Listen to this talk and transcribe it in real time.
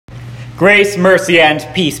Grace, mercy, and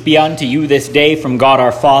peace be unto you this day from God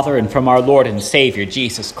our Father and from our Lord and Savior,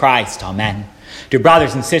 Jesus Christ. Amen. Dear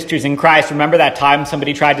brothers and sisters in Christ, remember that time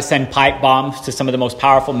somebody tried to send pipe bombs to some of the most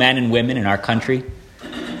powerful men and women in our country?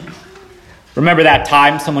 Remember that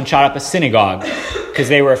time someone shot up a synagogue because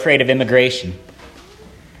they were afraid of immigration?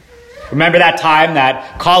 Remember that time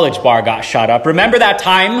that college bar got shot up? Remember that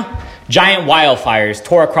time giant wildfires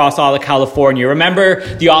tore across all of California? Remember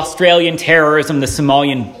the Australian terrorism, the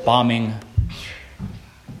Somalian bombing?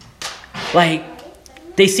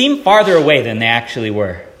 They seem farther away than they actually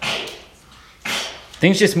were.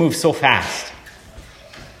 Things just move so fast.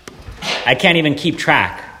 I can't even keep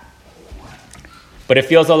track. But it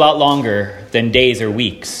feels a lot longer than days or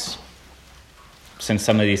weeks since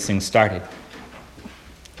some of these things started.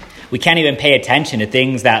 We can't even pay attention to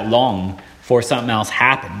things that long before something else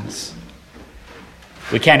happens.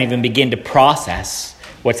 We can't even begin to process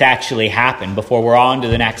what's actually happened before we're on to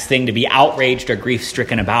the next thing to be outraged or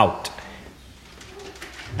grief-stricken about.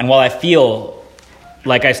 And while I feel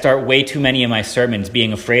like I start way too many of my sermons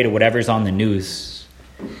being afraid of whatever's on the news,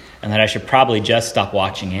 and that I should probably just stop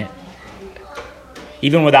watching it,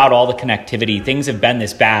 even without all the connectivity, things have been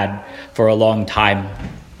this bad for a long time.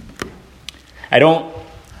 I don't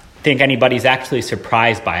think anybody's actually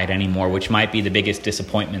surprised by it anymore, which might be the biggest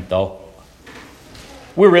disappointment, though.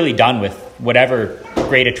 We're really done with whatever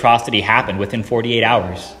great atrocity happened within 48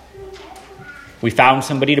 hours. We found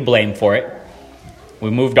somebody to blame for it. We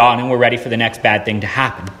moved on and we're ready for the next bad thing to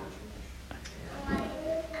happen.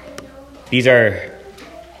 These are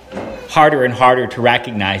harder and harder to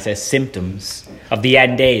recognize as symptoms of the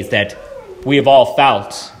end days that we have all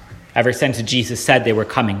felt ever since Jesus said they were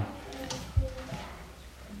coming.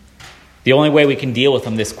 The only way we can deal with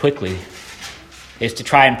them this quickly is to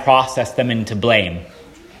try and process them into blame.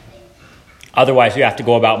 Otherwise, we have to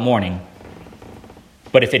go about mourning.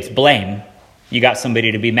 But if it's blame, you got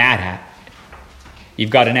somebody to be mad at. You've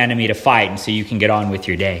got an enemy to fight, and so you can get on with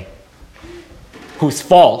your day. Whose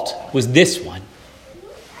fault was this one?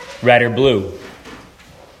 Red or blue?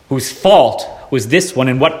 Whose fault was this one,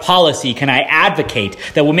 and what policy can I advocate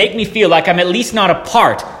that will make me feel like I'm at least not a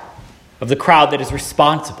part of the crowd that is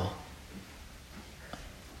responsible?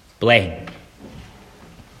 Blame.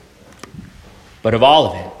 But of all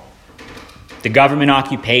of it, the government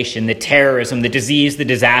occupation, the terrorism, the disease, the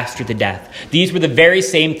disaster, the death, these were the very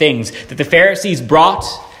same things that the Pharisees brought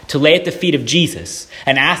to lay at the feet of Jesus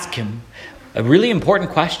and ask him a really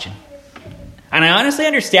important question. And I honestly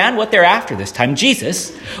understand what they're after this time.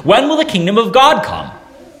 Jesus, when will the kingdom of God come?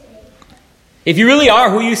 If you really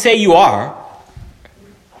are who you say you are,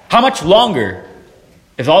 how much longer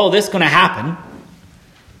is all of this going to happen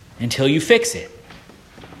until you fix it?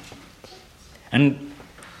 And,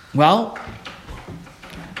 well,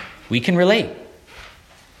 we can relate.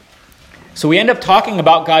 So we end up talking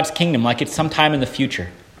about God's kingdom like it's sometime in the future.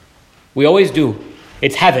 We always do.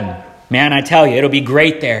 It's heaven. Man, I tell you, it'll be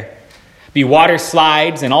great there. Be water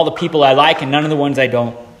slides and all the people I like and none of the ones I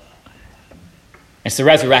don't. It's the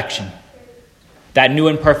resurrection. That new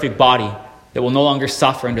and perfect body that will no longer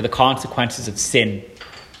suffer under the consequences of sin.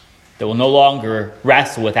 That will no longer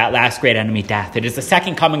wrestle with that last great enemy, death. It is the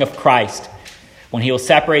second coming of Christ when he will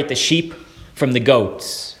separate the sheep from the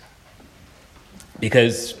goats.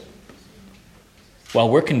 Because, well,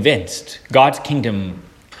 we're convinced God's kingdom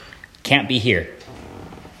can't be here.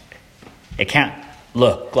 It can't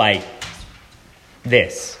look like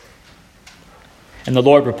this. And the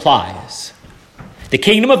Lord replies, the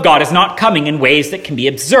kingdom of God is not coming in ways that can be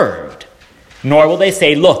observed, nor will they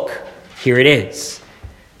say, look, here it is.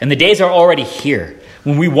 And the days are already here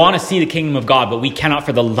when we want to see the kingdom of God, but we cannot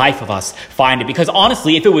for the life of us find it. Because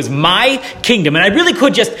honestly, if it was my kingdom, and I really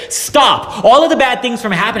could just stop all of the bad things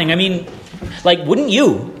from happening, wouldn't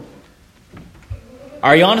you?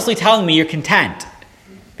 Are you honestly telling me you're content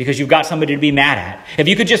because you've got somebody to be mad at? If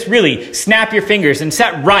you could just really snap your fingers and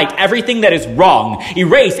set right everything that is wrong,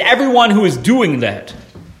 erase everyone who is doing that.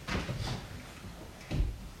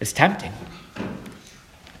 It's tempting.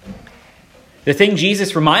 The thing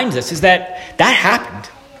Jesus reminds us is that happened.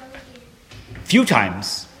 A few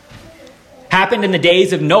times. Happened in the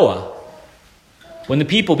days of Noah, when the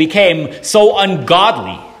people became so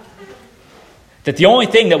ungodly that the only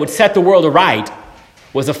thing that would set the world aright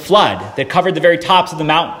was a flood that covered the very tops of the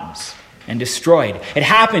mountains and destroyed. It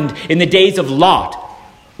happened in the days of Lot,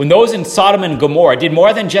 when those in Sodom and Gomorrah did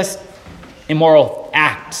more than just immoral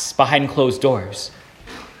acts behind closed doors,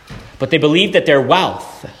 but they believed that their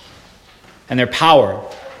wealth and their power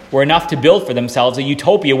were enough to build for themselves a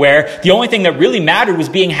utopia where the only thing that really mattered was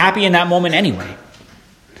being happy in that moment anyway.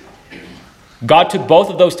 God took both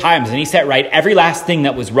of those times and he set right every last thing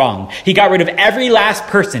that was wrong. He got rid of every last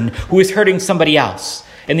person who was hurting somebody else.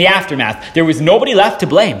 In the aftermath, there was nobody left to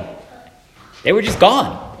blame. They were just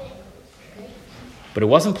gone. But it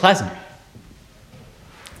wasn't pleasant.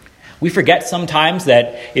 We forget sometimes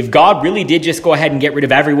that if God really did just go ahead and get rid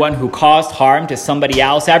of everyone who caused harm to somebody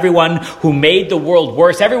else, everyone who made the world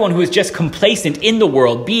worse, everyone who was just complacent in the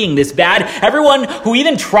world being this bad, everyone who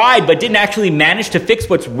even tried but didn't actually manage to fix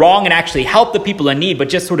what's wrong and actually help the people in need, but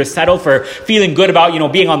just sort of settle for feeling good about,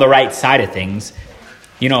 being on the right side of things,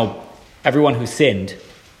 everyone who sinned,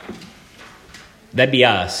 that'd be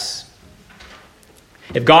us.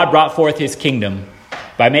 If God brought forth his kingdom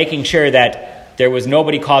by making sure that there was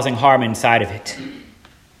nobody causing harm inside of it,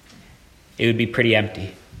 it would be pretty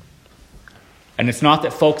empty. And it's not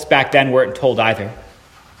that folks back then weren't told either.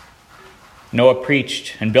 Noah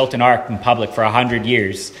preached and built an ark in public for 100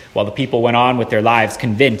 years while the people went on with their lives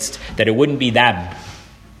convinced that it wouldn't be them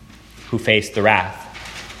who faced the wrath.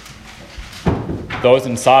 Those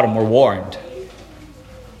in Sodom were warned.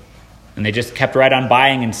 And they just kept right on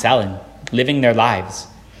buying and selling, living their lives,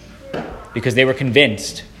 because they were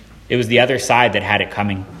convinced it was the other side that had it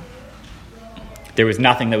coming. There was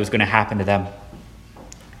nothing that was going to happen to them.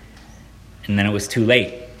 And then it was too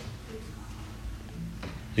late.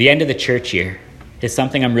 The end of the church year is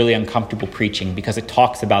something I'm really uncomfortable preaching because it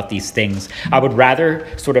talks about these things. I would rather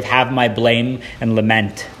sort of have my blame and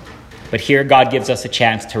lament. But here God gives us a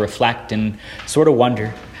chance to reflect and sort of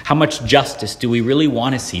wonder, how much justice do we really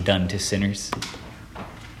want to see done to sinners?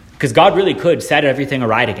 Because God really could set everything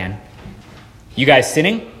right again. You guys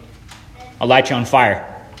sinning? I'll light you on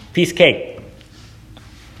fire. Piece of cake.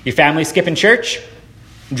 Your family skipping church?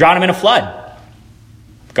 Drown them in a flood.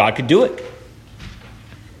 God could do it.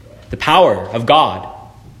 The power of God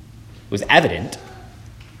was evident,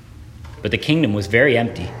 but the kingdom was very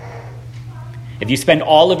empty. If you spend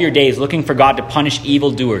all of your days looking for God to punish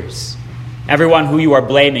evildoers, everyone who you are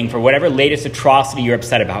blaming for whatever latest atrocity you're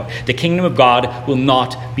upset about, the kingdom of God will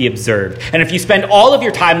not be observed. And if you spend all of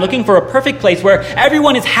your time looking for a perfect place where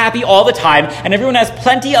everyone is happy all the time and everyone has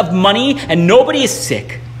plenty of money and nobody is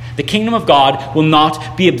sick, the kingdom of God will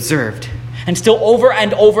not be observed. And still over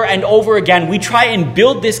and over and over again, we try and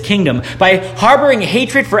build this kingdom by harboring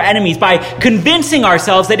hatred for enemies, by convincing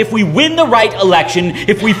ourselves that if we win the right election,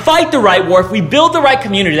 if we fight the right war, if we build the right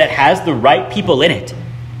community that has the right people in it,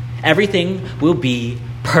 everything will be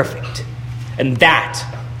perfect. And that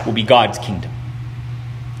will be God's kingdom.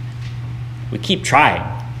 We keep trying,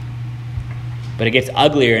 but it gets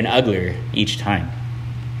uglier and uglier each time.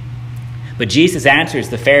 But Jesus answers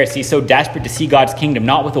the Pharisees so desperate to see God's kingdom,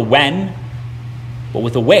 not with a when, but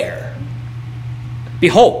with a where.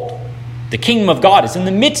 Behold, the kingdom of God is in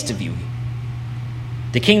the midst of you.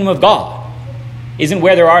 The kingdom of God isn't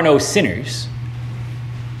where there are no sinners.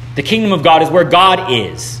 The kingdom of God is where God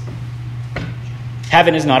is.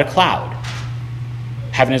 Heaven is not a cloud.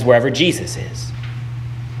 Heaven is wherever Jesus is.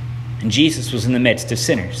 And Jesus was in the midst of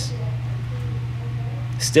sinners.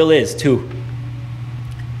 Still is too.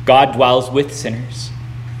 God dwells with sinners.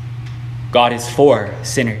 God is for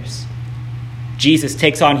sinners. Jesus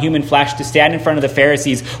takes on human flesh to stand in front of the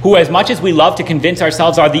Pharisees, who, as much as we love to convince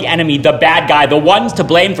ourselves are the enemy, the bad guy, the ones to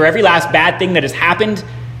blame for every last bad thing that has happened,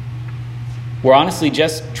 were honestly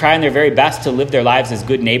just trying their very best to live their lives as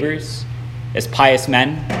good neighbors, as pious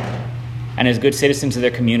men, and as good citizens of their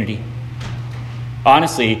community.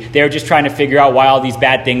 Honestly, they were just trying to figure out why all these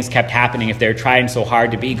bad things kept happening if they were trying so hard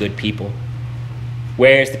to be good people.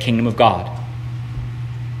 Where is the kingdom of God?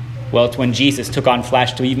 Well, it's when Jesus took on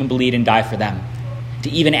flesh to even bleed and die for them, to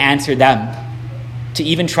even answer them, to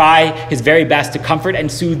even try his very best to comfort and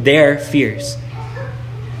soothe their fears.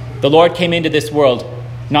 The Lord came into this world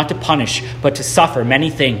not to punish, but to suffer many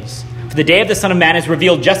things. For the day of the Son of Man is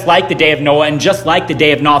revealed just like the day of Noah and just like the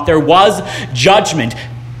day of Lot. There was judgment,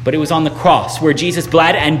 but it was on the cross where Jesus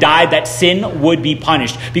bled and died that sin would be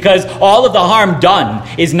punished. Because all of the harm done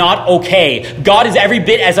is not okay. God is every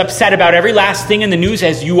bit as upset about every last thing in the news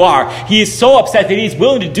as you are. He is so upset that he is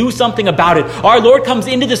willing to do something about it. Our Lord comes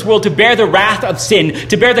into this world to bear the wrath of sin,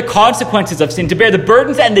 to bear the consequences of sin, to bear the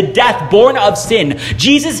burdens and the death born of sin.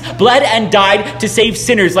 Jesus bled and died to save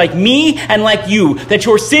sinners like me and like you, that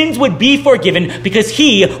your sins would be forgiven because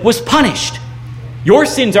he was punished. Your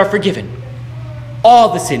sins are forgiven.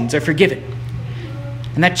 All the sins are forgiven.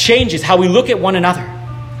 And that changes how we look at one another.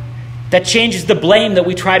 That changes the blame that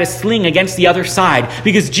we try to sling against the other side.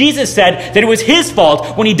 Because Jesus said that it was his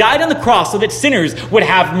fault when he died on the cross so that sinners would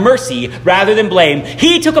have mercy rather than blame.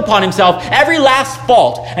 He took upon himself every last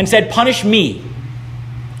fault and said, punish me.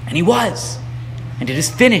 And he was. And it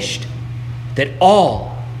is finished. That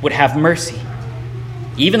all would have mercy.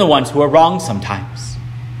 even the ones who are wrong sometimes,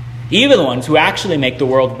 even the ones who actually make the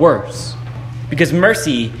world worse. Because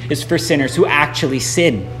mercy is for sinners who actually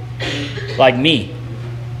sin, like me,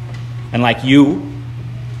 and like you,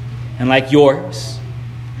 and like yours,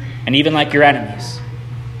 and even like your enemies.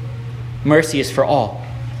 Mercy is for all.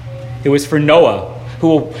 It was for Noah,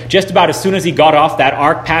 who just about as soon as he got off that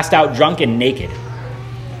ark, passed out drunk and naked.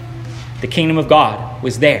 The kingdom of God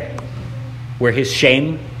was there, where his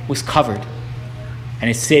shame was covered and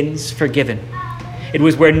his sins forgiven. It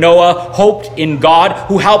was where Noah hoped in God,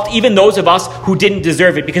 who helped even those of us who didn't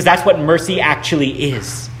deserve it, because that's what mercy actually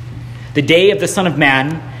is. The day of the Son of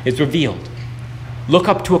Man is revealed. Look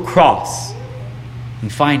up to a cross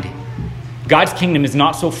and find it. God's kingdom is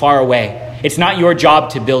not so far away. It's not your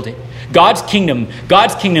job to build it. God's kingdom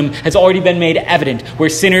has already been made evident, where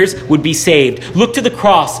sinners would be saved. Look to the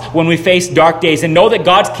cross when we face dark days and know that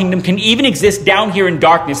God's kingdom can even exist down here in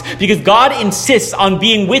darkness, because God insists on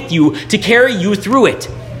being with you to carry you through it.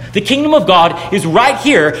 The kingdom of God is right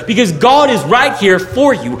here because God is right here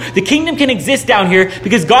for you. The kingdom can exist down here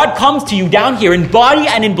because God comes to you down here in body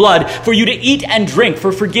and in blood for you to eat and drink,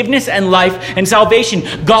 for forgiveness and life and salvation.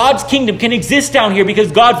 God's kingdom can exist down here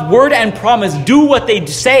because God's word and promise do what they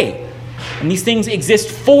say. And these things exist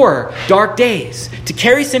for dark days, to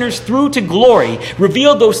carry sinners through to glory,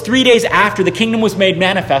 revealed those 3 days after the kingdom was made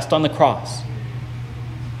manifest on the cross.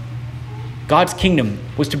 God's kingdom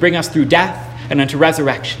was to bring us through death and unto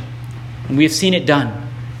resurrection. And we have seen it done.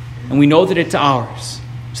 And we know that it's ours,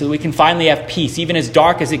 so that we can finally have peace, even as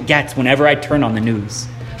dark as it gets whenever I turn on the news.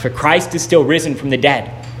 For Christ is still risen from the dead.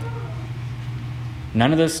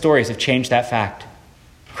 None of those stories have changed that fact.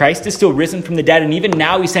 Christ is still risen from the dead, and even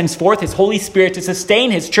now he sends forth his Holy Spirit to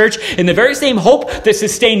sustain his church in the very same hope that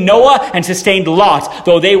sustained Noah and sustained Lot,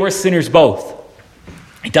 though they were sinners both.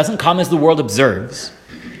 It doesn't come as the world observes,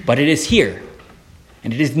 but it is here,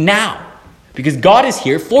 and it is now, because God is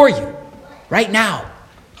here for you, right now,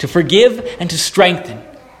 to forgive and to strengthen,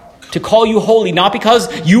 to call you holy, not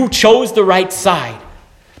because you chose the right side,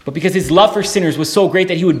 but because his love for sinners was so great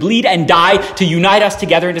that he would bleed and die to unite us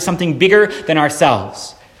together into something bigger than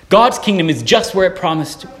ourselves. God's kingdom is just where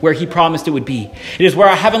he promised it would be. It is where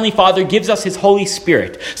our Heavenly Father gives us his Holy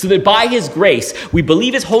Spirit, so that by his grace we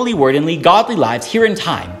believe his holy word and lead godly lives here in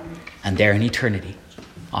time and there in eternity.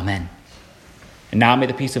 Amen. And now may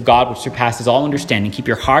the peace of God, which surpasses all understanding, keep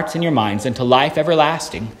your hearts and your minds unto life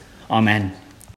everlasting. Amen.